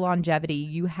have the longevity,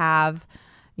 you have,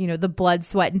 the blood,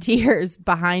 sweat, and tears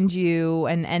behind you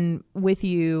and with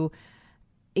you,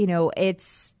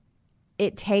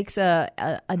 it takes a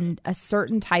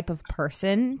certain type of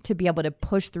person to be able to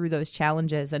push through those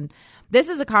challenges. And this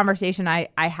is a conversation I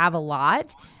have a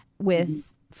lot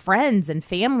with friends and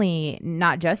family,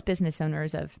 not just business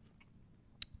owners, of,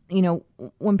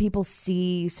 when people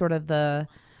see sort of the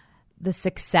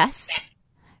success,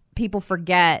 people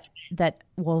forget that,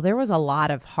 well, there was a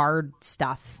lot of hard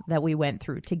stuff that we went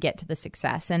through to get to the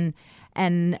success.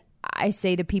 And I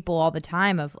say to people all the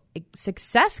time of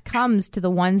success comes to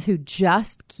the ones who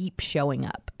just keep showing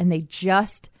up and they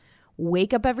just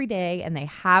wake up every day and they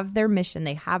have their mission,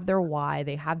 they have their why,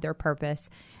 they have their purpose,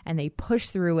 and they push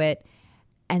through it.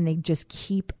 And they just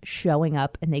keep showing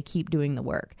up and they keep doing the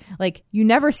work. Like, you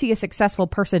never see a successful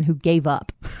person who gave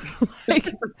up.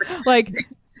 like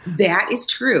that is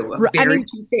true. Very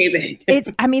true statement.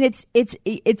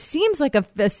 It seems like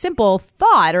a simple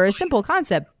thought or a simple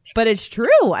concept, but it's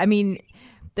true. I mean,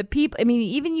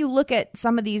 even you look at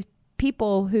some of these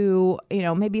people who,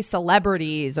 maybe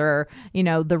celebrities or,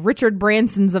 the Richard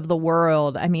Bransons of the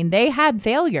world. I mean, they had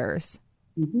failures.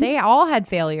 Mm-hmm. They all had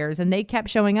failures and they kept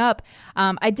showing up.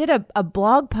 I did a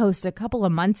blog post a couple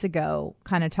of months ago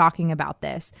kind of talking about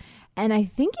this. And I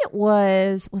think it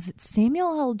was it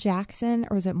Samuel L. Jackson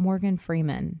or was it Morgan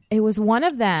Freeman? It was one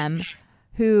of them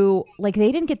who, like,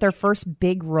 they didn't get their first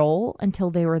big role until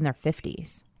they were in their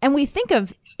 50s. And we think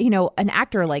of, an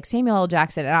actor like Samuel L.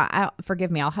 Jackson, and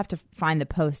forgive me, I'll have to find the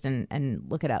post and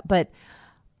look it up. But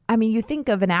I mean, you think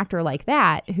of an actor like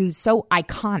that who's so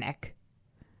iconic.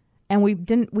 And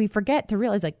we forget to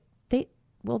realize, like,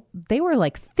 they were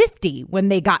like 50 when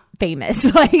they got famous.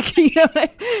 Like,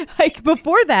 like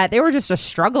before that, they were just a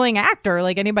struggling actor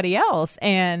like anybody else.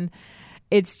 And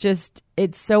it's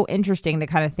so interesting to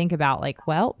kind of think about, like,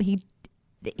 well, he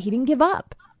didn't give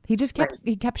up. He just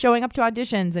kept showing up to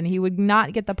auditions and he would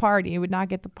not get the part. He would not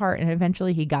get the part. And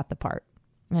eventually he got the part.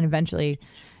 And eventually,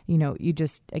 you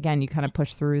just, again, you kind of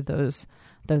push through those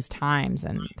times.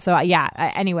 And so,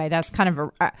 anyway, that's kind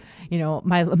of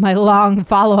my long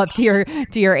follow up to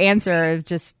your answer.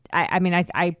 Just,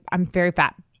 I'm very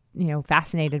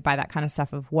fascinated by that kind of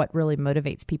stuff of what really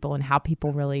motivates people and how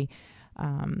people really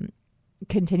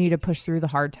continue to push through the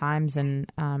hard times. And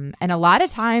a lot of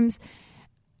times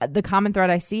the common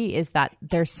thread I see is that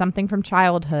there's something from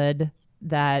childhood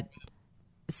that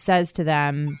says to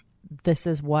them, this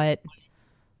is what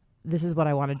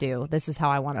I want to do. This is how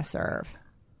I want to serve.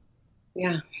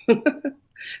 Yeah.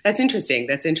 That's interesting.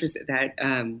 That's interesting that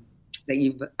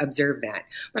you've observed that.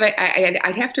 But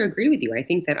I'd have to agree with you. I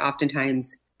think that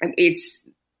oftentimes it's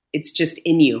just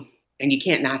in you and you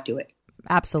can't not do it.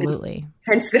 Absolutely.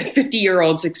 Hence the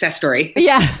 50-year-old success story.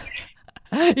 Yeah.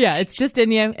 Yeah, it's just in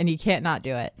you and you can't not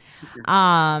do it.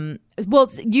 Well,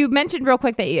 you mentioned real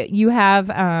quick that you have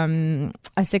a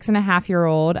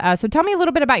 6.5-year-old. So tell me a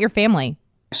little bit about your family.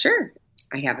 Sure.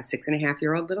 I have a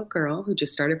 6.5-year-old little girl who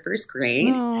just started first grade.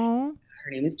 Aww.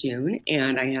 Her name is June.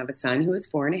 And I have a son who is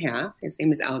 4.5. His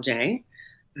name is LJ.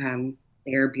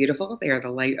 They are beautiful. They are the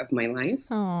light of my life.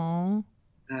 Aww.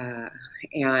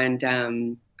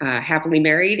 And happily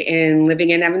married and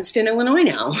living in Evanston, Illinois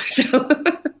now. So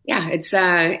yeah, it's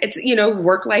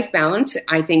work-life balance.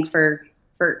 I think for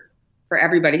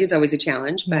everybody is always a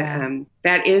challenge, but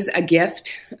that is a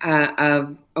gift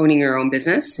of owning your own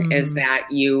business. Mm-hmm. Is that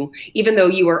even though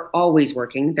you are always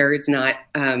working, there is no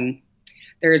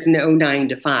 9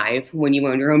 to 5 when you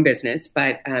own your own business,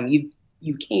 but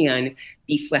you can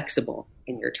be flexible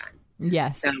in your time.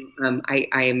 Yes. So, I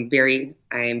am very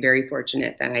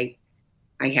fortunate that I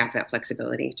have that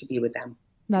flexibility to be with them.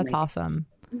 That's awesome.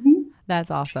 Mm-hmm.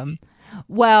 That's awesome.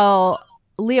 Well,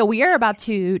 Leah, we are about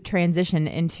to transition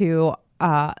into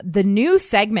the new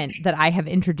segment that I have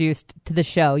introduced to the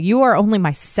show. You are only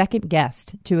my second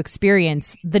guest to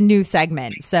experience the new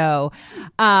segment. So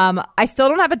I still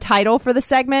don't have a title for the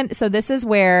segment. So this is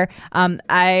where on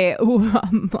my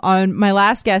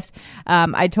last guest,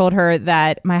 I told her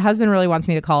that my husband really wants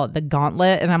me to call it the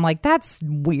gauntlet. And I'm like, that's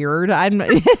weird.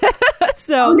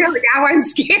 So no, now I'm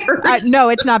scared. No,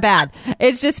 it's not bad.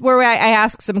 It's just where I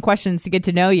ask some questions to get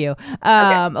to know you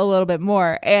a little bit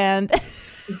more. And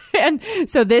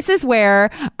so this is where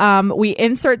we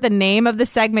insert the name of the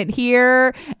segment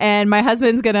here, and my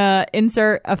husband's going to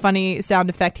insert a funny sound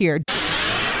effect here.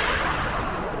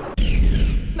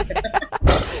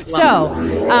 So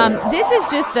this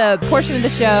is just the portion of the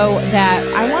show that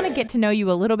I want to get to know you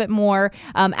a little bit more,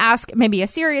 ask maybe a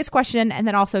serious question, and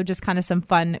then also just kind of some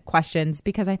fun questions,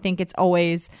 because I think it's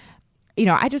always,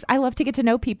 I love to get to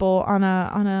know people on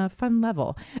a fun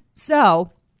level.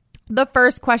 So the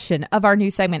first question of our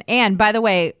new segment, and by the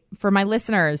way, for my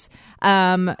listeners,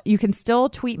 you can still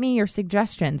tweet me your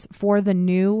suggestions for the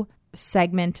new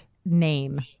segment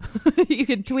name. You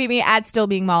can tweet me at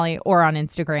StillBeingMolly or on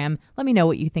Instagram. Let me know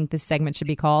what you think this segment should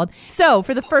be called. So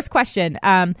for the first question,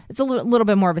 it's a little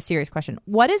bit more of a serious question.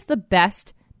 What is the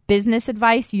best business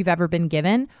advice you've ever been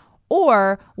given?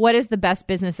 Or what is the best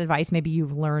business advice maybe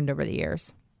you've learned over the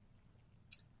years?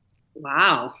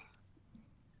 Wow.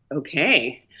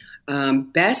 Okay.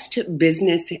 Best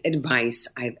business advice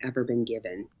I've ever been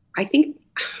given. I think,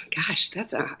 gosh,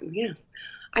 yeah.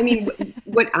 I mean,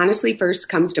 what honestly first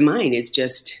comes to mind is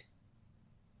just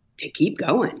to keep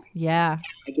going. Yeah.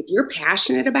 Like if you're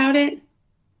passionate about it,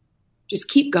 just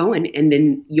keep going, and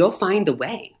then you'll find the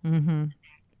way. Mm-hmm.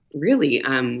 Really.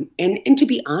 And to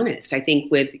be honest, I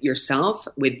think with yourself,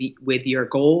 with your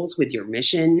goals, with your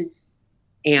mission,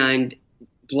 and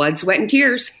blood, sweat, and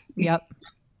tears. Yep.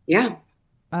 Yeah.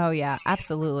 Oh yeah,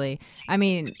 absolutely. I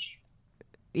mean,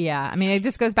 it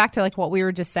just goes back to like what we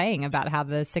were just saying about how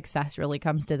the success really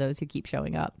comes to those who keep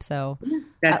showing up. So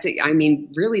that's it. I mean,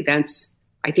 really,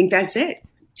 I think that's it.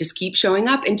 Just keep showing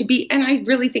up, and I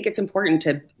really think it's important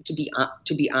to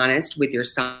be honest with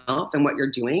yourself and what you're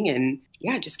doing, and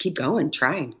just keep going, keep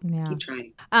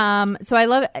trying. So I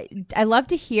love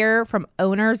to hear from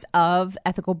owners of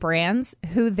ethical brands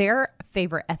who their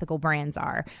favorite ethical brands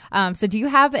are. So do you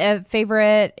have a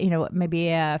favorite, maybe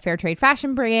a fair trade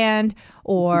fashion brand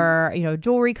or,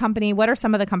 jewelry company? What are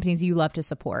some of the companies you love to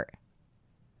support?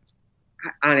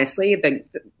 Honestly,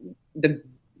 the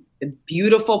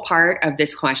beautiful part of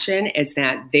this question is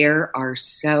that there are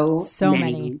so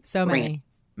many.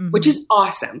 Mm-hmm. Which is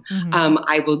awesome. Mm-hmm.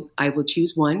 I will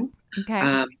choose one.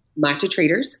 Okay. Matcha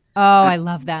Traders. Oh, I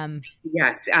love them.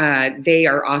 Yes. They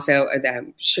are also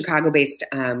the Chicago-based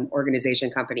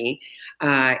organization company.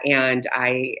 And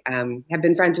I have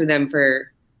been friends with them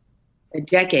for a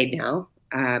decade now.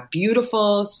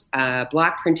 Beautiful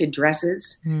block printed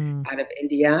dresses out of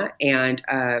India, and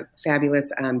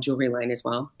fabulous jewelry line as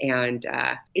well. And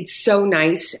it's so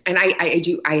nice. And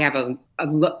I have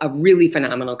a really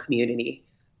phenomenal community.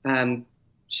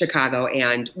 Chicago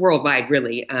and worldwide,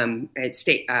 really,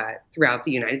 throughout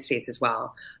the United States as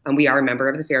well. We are a member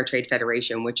of the Fair Trade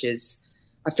Federation, which is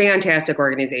a fantastic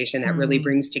organization that really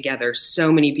brings together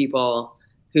so many people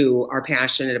who are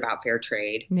passionate about fair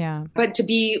trade. Yeah. But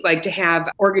to have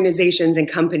organizations and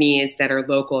companies that are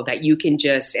local that you can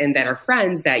and that are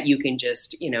friends that you can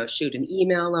just, shoot an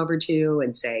email over to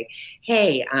and say,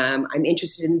 hey, I'm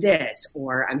interested in this,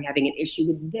 or I'm having an issue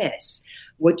with this.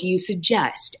 What do you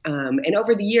suggest? And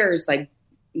over the years, like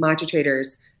Matcha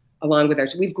Traders, along with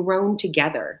ours, we've grown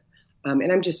together.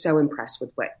 And I'm just so impressed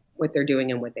with what they're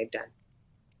doing and what they've done.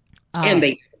 And they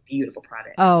have beautiful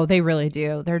products. Oh, they really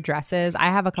do. Their dresses. I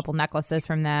have a couple necklaces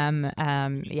from them.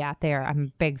 I'm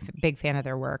a big fan of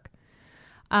their work.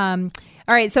 All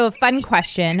right. So a fun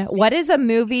question. What is a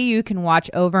movie you can watch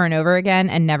over and over again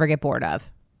and never get bored of?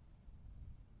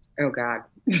 Oh, God.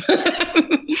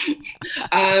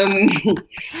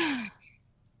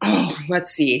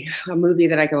 Let's see. A movie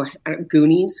that I go,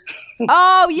 Goonies.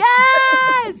 Oh,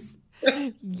 yes.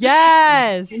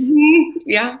 Yes. Mm-hmm.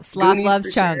 Yeah. Sloth Goonies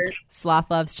loves Chunk. Sure.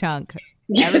 Sloth loves Chunk.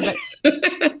 Yes.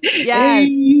 Yes. Hey,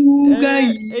 you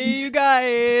guys. Hey, you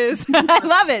guys. I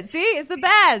love it. See, it's the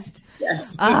best.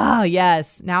 Yes. Oh,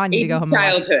 yes. Now I need to go home.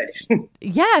 Childhood.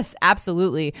 Yes,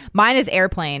 absolutely. Mine is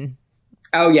Airplane.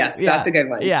 Oh, yes. That's a good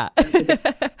one. Yeah.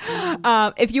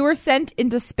 If you were sent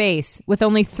into space with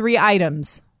only 3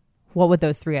 items, what would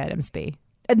those 3 items be?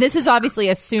 And this is obviously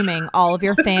assuming all of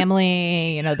your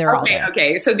family, they're all there.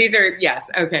 Okay. So these are, yes.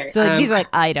 Okay. So these are like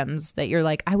items that you're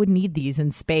like, I would need these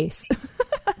in space.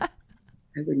 I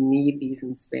would need these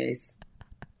in space.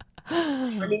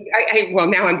 I mean, well,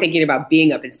 now I'm thinking about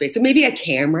being up in space. So maybe a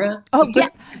camera. Oh, yeah.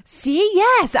 See,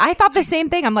 yes. I thought the same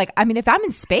thing. I'm like, I mean, if I'm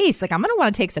in space, like I'm going to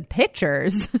want to take some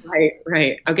pictures.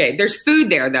 Right. Okay. There's food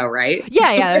there though, right?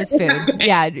 Yeah, there's food.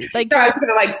 Yeah. Like, so I was going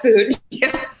to like food.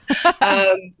 Yeah.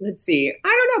 Let's see. I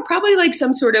don't know. Probably like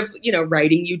some sort of,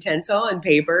 writing utensil and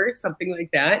paper, something like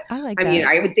that. I like that. I mean,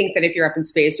 I would think that if you're up in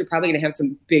space, you're probably going to have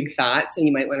some big thoughts and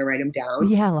you might want to write them down.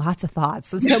 Yeah, lots of thoughts.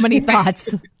 So many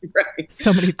thoughts. Right.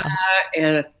 So many thoughts.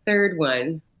 And a third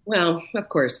one, well, of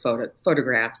course,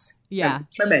 photographs. Yeah.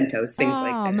 Mementos, things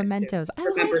like that. Mementos.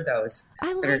 Remember those.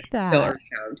 I like that. Still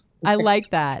around. I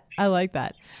like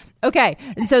that. Okay.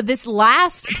 And so this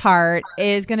last part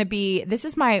is going to be, this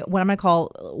is what I'm going to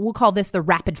call, we'll call this the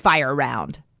rapid fire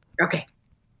round. Okay.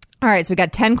 All right. So we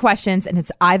got 10 questions and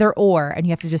it's either or, and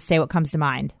you have to just say what comes to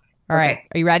mind. All right.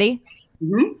 Are you ready?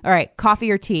 Mm-hmm. All right. Coffee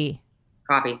or tea?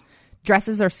 Coffee.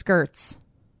 Dresses or skirts?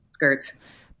 Skirts.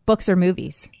 Books or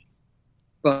movies?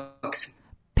 Books.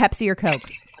 Pepsi or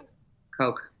Coke?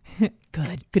 Coke.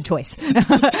 Good choice.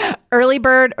 Early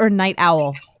bird or night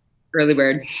owl? Early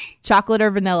bird. Chocolate or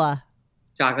vanilla?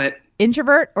 Chocolate.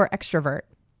 Introvert or extrovert?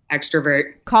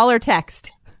 Extrovert. Call or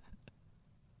text?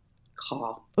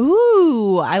 Call.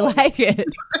 Ooh, I like it.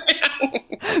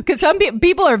 Because some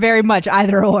people are very much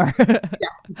either or.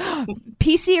 Yeah.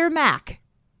 PC or Mac?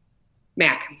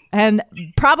 Mac. And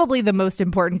probably the most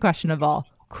important question of all,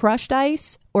 crushed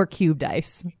ice or cubed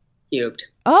ice? Cubed.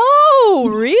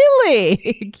 Oh,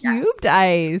 really? Cubed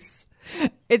ice.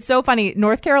 It's so funny.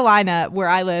 North Carolina, where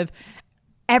I live,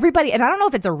 everybody, and I don't know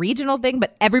if it's a regional thing,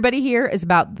 but everybody here is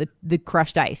about the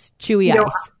crushed ice, chewy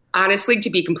ice. Honestly, to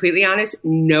be completely honest,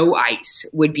 no ice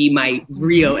would be my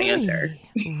real answer.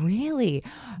 Really?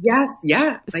 Yes.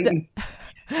 Yeah.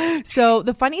 So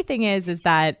the funny thing is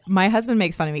that my husband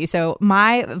makes fun of me. So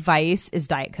my vice is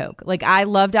Diet Coke. Like I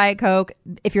love Diet Coke.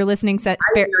 If you're listening, I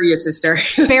hear you, sister.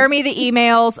 Spare me the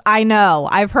emails. I know.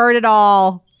 I've heard it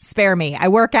all. Spare me. I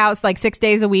work out like 6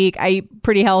 days a week. I eat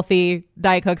pretty healthy.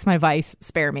 Diet Coke's my vice.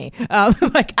 Spare me.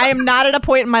 Like I am not at a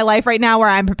point in my life right now where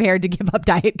I'm prepared to give up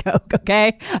Diet Coke.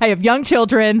 Okay. I have young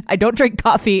children. I don't drink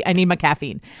coffee. I need my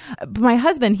caffeine. But my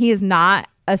husband, he is not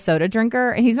a soda drinker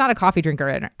and he's not a coffee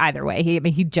drinker either way.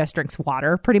 He just drinks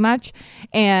water pretty much.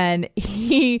 And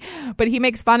he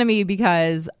makes fun of me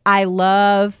because I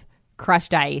love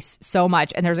crushed ice so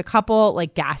much. And there's a couple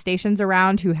like gas stations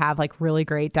around who have like really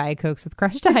great Diet Cokes with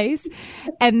crushed ice.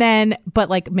 And then, but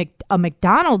like a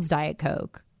McDonald's Diet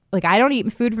Coke, like I don't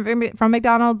eat food from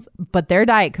McDonald's, but their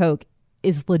Diet Coke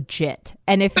is legit.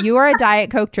 And if you are a Diet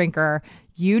Coke drinker,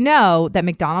 you know that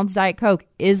McDonald's Diet Coke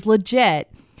is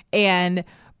legit.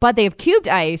 But they have cubed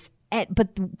ice.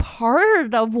 But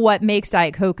part of what makes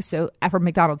Diet Coke from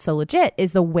McDonald's so legit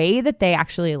is the way that they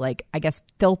actually like, I guess,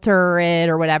 filter it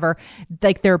or whatever.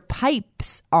 Like their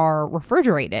pipes are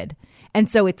refrigerated. And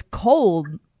so it's cold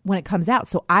when it comes out.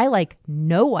 So I like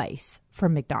no ice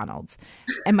from McDonald's.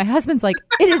 And my husband's like,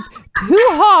 it is too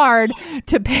hard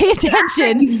to pay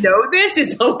attention. You know, this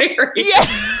is hilarious. Yeah.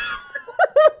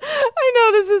 I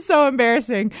know this is so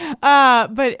embarrassing.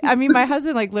 But I mean, my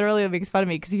husband like literally makes fun of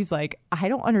me because he's like, I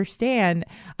don't understand.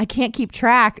 I can't keep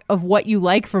track of what you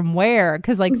like from where.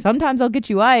 Because like sometimes I'll get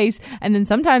you ice and then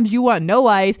sometimes you want no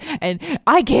ice. And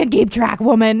I can't keep track,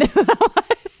 woman.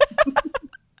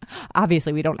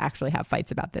 Obviously, we don't actually have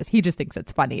fights about this. He just thinks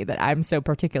it's funny that I'm so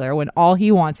particular when all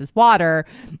he wants is water.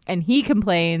 And he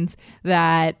complains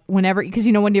that whenever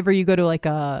you go to like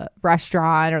a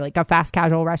restaurant or like a fast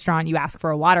casual restaurant, you ask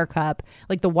for a water cup.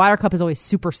 Like the water cup is always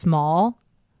super small.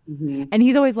 Mm-hmm. And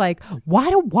he's always like, why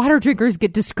do water drinkers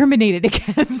get discriminated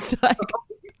against? Like,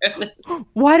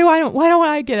 why don't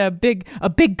I get a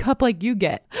big cup like you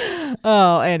get?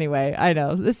 Oh, anyway, I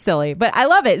know it's silly, but I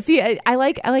love it. See, I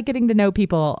like getting to know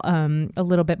people a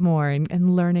little bit more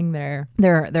and learning their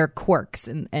quirks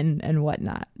and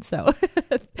whatnot. So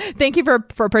thank you for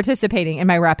participating in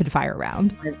my rapid fire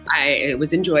round. It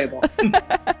was enjoyable.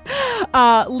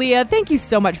 Leah, thank you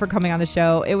so much for coming on the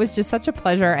show. It was just such a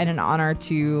pleasure and an honor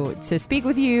to speak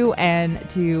with you and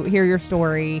to hear your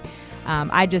story.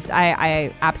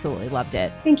 I absolutely loved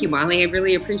it. Thank you, Molly. I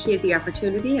really appreciate the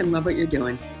opportunity and love what you're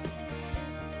doing.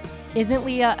 Isn't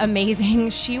Leah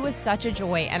amazing? She was such a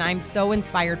joy, and I'm so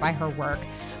inspired by her work.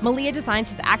 Malia Designs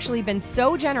has actually been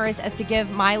so generous as to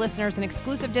give my listeners an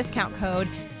exclusive discount code.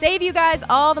 Save you guys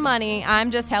all the money.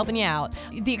 I'm just helping you out.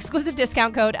 The exclusive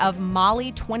discount code of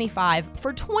Molly25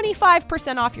 for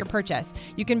 25% off your purchase.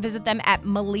 You can visit them at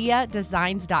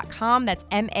maliadesigns.com. That's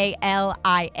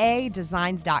MALIA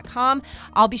designs.com.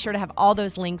 I'll be sure to have all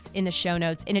those links in the show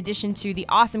notes, in addition to the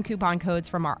awesome coupon codes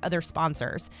from our other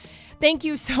sponsors. Thank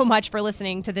you so much for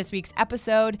listening to this week's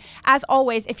episode. As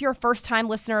always, if you're a first-time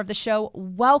listener of the show,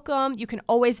 welcome. You can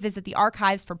always visit the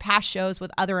archives for past shows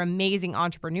with other amazing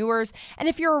entrepreneurs. And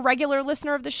if you're a regular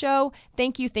listener of the show,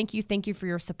 thank you for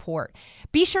your support.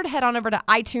 Be sure to head on over to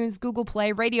iTunes, Google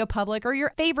Play, Radio Public, or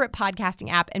your favorite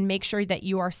podcasting app and make sure that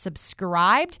you are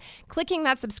subscribed. Clicking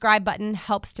that subscribe button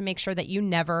helps to make sure that you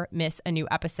never miss a new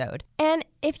episode. And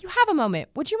if you have a moment,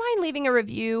 would you mind leaving a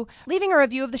review? Leaving a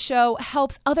review of the show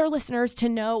helps other listeners to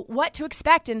know what to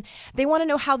expect, and they want to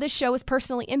know how this show is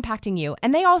personally impacting you.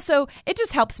 And it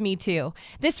just helps me too.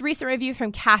 This recent review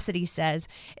from Cassidy says,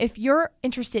 if you're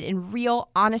interested in real,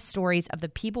 honest stories of the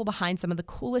people behind some of the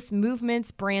coolest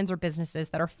movements, brands, or businesses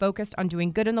that are focused on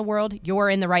doing good in the world, you're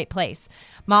in the right place.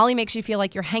 Molly makes you feel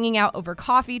like you're hanging out over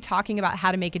coffee, talking about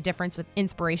how to make a difference with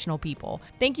inspirational people.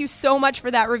 Thank you so much for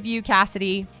that review,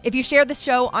 Cassidy. If you share this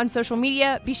show on social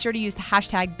media, be sure to use the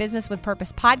hashtag Business with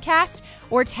Purpose Podcast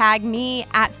or tag me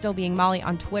at Still Being Molly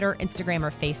on Twitter, Instagram, or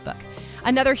Facebook.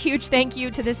 Another huge thank you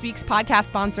to this week's podcast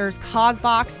sponsors,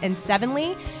 Causebox and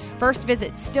Sevenly. First,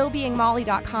 visit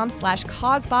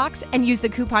stillbeingmolly.com/Causebox and use the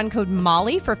coupon code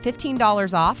Molly for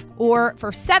 $15 off. Or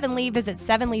for Sevenly, visit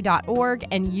sevenly.org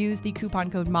and use the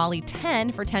coupon code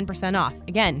Molly10 for 10% off.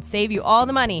 Again, save you all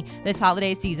the money this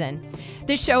holiday season.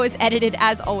 This show is edited,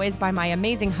 as always, by my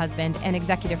amazing husband and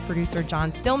executive producer,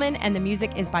 John Stillman, and the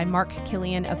music is by Mark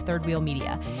Killian of Third Wheel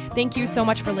Media. Thank you so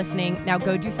much for listening. Now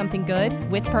go do something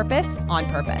good with purpose, on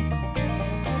purpose.